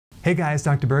Hey guys,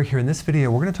 Dr. Berg here. In this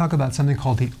video, we're going to talk about something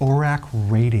called the ORAC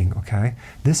rating, okay?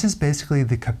 This is basically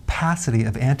the capacity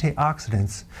of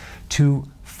antioxidants to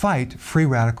fight free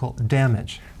radical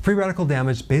damage. Free radical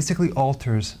damage basically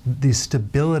alters the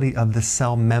stability of the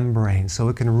cell membrane, so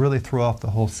it can really throw off the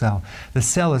whole cell. The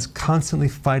cell is constantly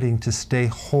fighting to stay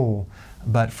whole,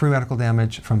 but free radical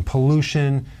damage from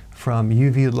pollution, from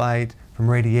UV light, from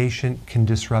radiation can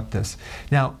disrupt this.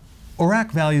 Now,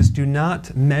 ORAC values do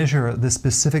not measure the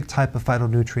specific type of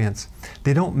phytonutrients.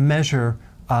 They don't measure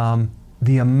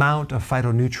the amount of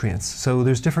phytonutrients. So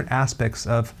there's different aspects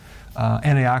of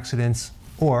antioxidants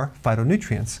or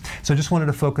phytonutrients. So I just wanted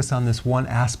to focus on this one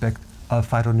aspect of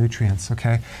phytonutrients,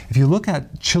 okay? If you look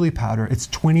at chili powder, it's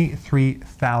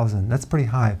 23,000. That's pretty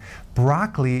high.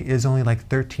 Broccoli is only like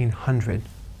 1,300.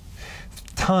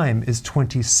 Thyme is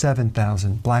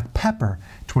 27,000. Black pepper,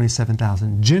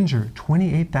 27,000. Ginger,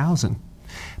 28,000.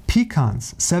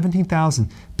 Pecans,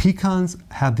 17,000. Pecans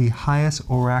have the highest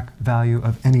ORAC value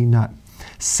of any nut.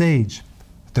 Sage,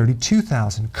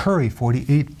 32,000. Curry,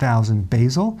 48,000.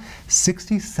 Basil,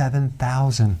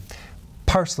 67,000.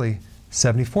 Parsley,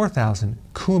 74,000.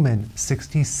 Cumin,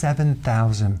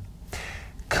 67,000.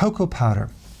 Cocoa powder,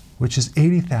 which is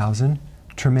 80,000.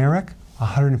 Turmeric,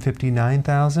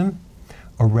 159,000.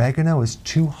 Oregano is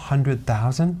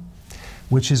 200,000,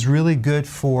 which is really good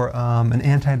for an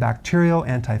antibacterial,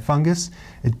 antifungus.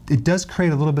 It does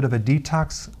create a little bit of a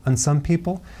detox on some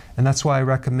people, and that's why I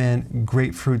recommend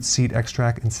grapefruit seed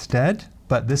extract instead.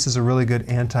 But this is a really good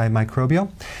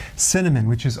antimicrobial. Cinnamon,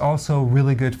 which is also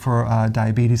really good for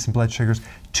diabetes and blood sugars,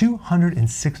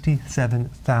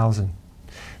 267,000.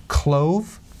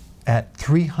 Clove at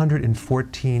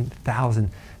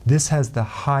 314,000. This has the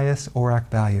highest ORAC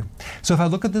value. So if I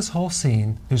look at this whole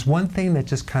scene, there's one thing that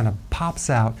just kind of pops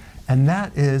out, and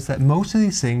that is that most of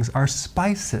these things are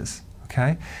spices,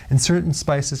 okay? And certain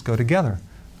spices go together.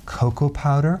 Cocoa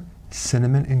powder,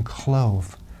 cinnamon, and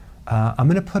clove. I'm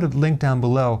going to put a link down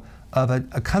below of a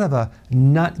kind of a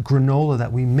nut granola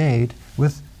that we made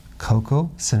with cocoa,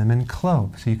 cinnamon,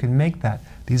 clove. So you can make that.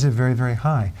 These are very, very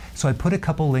high. So I put a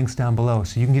couple links down below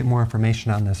so you can get more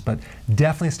information on this, but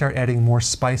definitely start adding more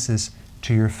spices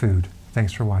to your food.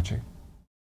 Thanks for watching.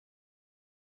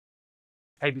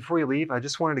 Hey, before you leave, I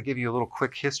just wanted to give you a little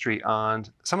quick history on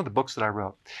some of the books that I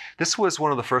wrote. This was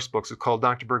one of the first books. It's called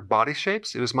Dr. Berg Body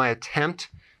Shapes. It was my attempt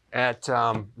at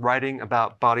writing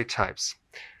about body types.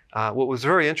 What was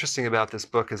very interesting about this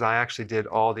book is I actually did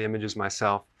all the images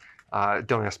myself.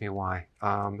 Don't ask me why.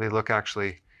 They look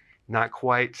actually not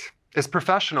quite as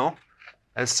professional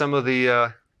as some of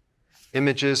the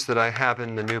images that I have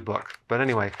in the new book. But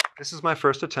anyway, this is my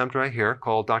first attempt right here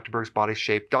called Dr. Berg's Body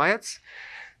Shape Diets.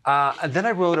 And then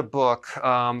I wrote a book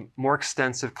more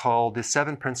extensive called The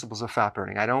 7 Principles of Fat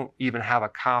Burning. I don't even have a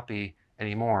copy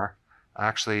anymore,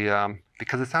 actually,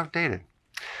 because it's outdated.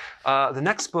 The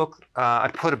next book, I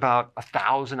put about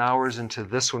 1,000 hours into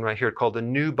this one right here called The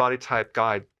New Body Type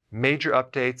Guide. Major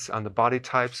updates on the body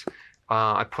types.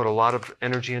 I put a lot of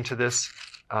energy into this.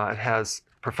 It has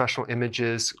professional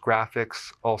images,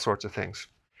 graphics, all sorts of things.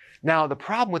 Now, the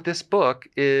problem with this book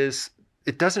is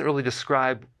it doesn't really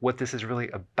describe what this is really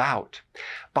about.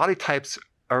 Body types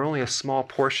are only a small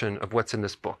portion of what's in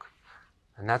this book.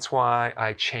 And that's why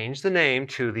I changed the name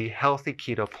to the Healthy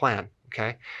Keto Plan,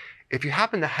 okay? If you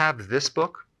happen to have this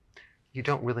book, you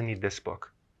don't really need this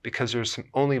book because there's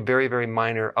only very, very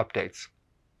minor updates.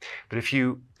 But if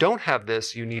you don't have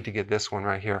this, you need to get this one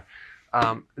right here.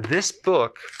 This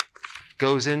book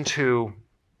goes into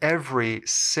every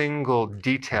single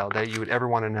detail that you would ever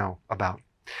want to know about.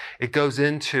 It goes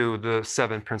into the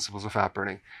 7 principles of fat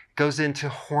burning. It goes into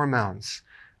hormones,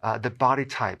 the body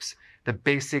types, the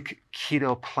basic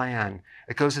keto plan.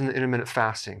 It goes into intermittent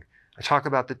fasting. I talk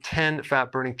about the 10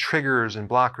 fat burning triggers and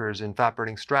blockers and fat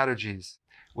burning strategies,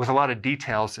 with a lot of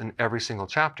details in every single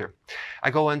chapter.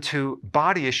 I go into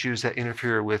body issues that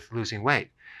interfere with losing weight.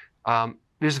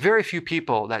 There's very few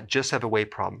people that just have a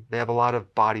weight problem. They have a lot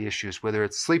of body issues, whether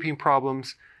it's sleeping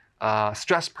problems,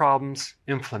 stress problems,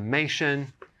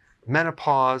 inflammation,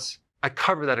 menopause. I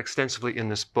cover that extensively in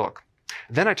this book.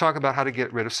 Then I talk about how to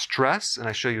get rid of stress, and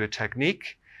I show you a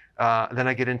technique. Then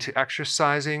I get into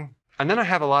exercising. And then I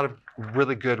have a lot of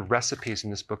really good recipes in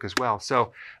this book as well.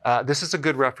 So this is a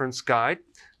good reference guide.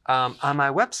 On my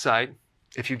website,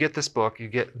 if you get this book, you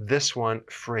get this one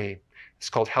free. It's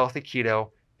called Healthy Keto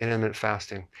and Intermittent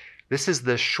Fasting. This is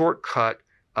the shortcut,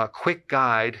 quick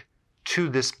guide to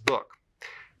this book.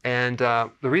 And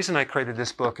the reason I created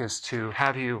this book is to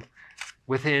have you,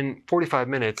 within 45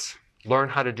 minutes, learn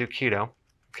how to do keto,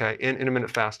 okay, in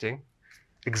intermittent fasting,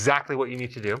 exactly what you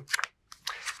need to do.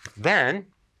 Then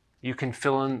you can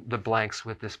fill in the blanks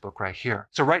with this book right here.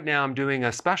 So right now I'm doing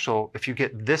a special. If you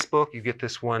get this book, you get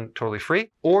this one totally free,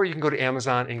 or you can go to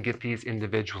Amazon and get these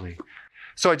individually.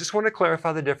 So I just want to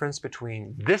clarify the difference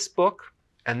between this book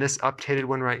and this updated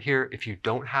one right here. If you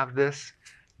don't have this,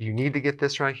 you need to get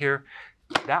this right here.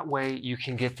 That way you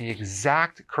can get the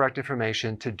exact correct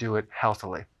information to do it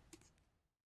healthily.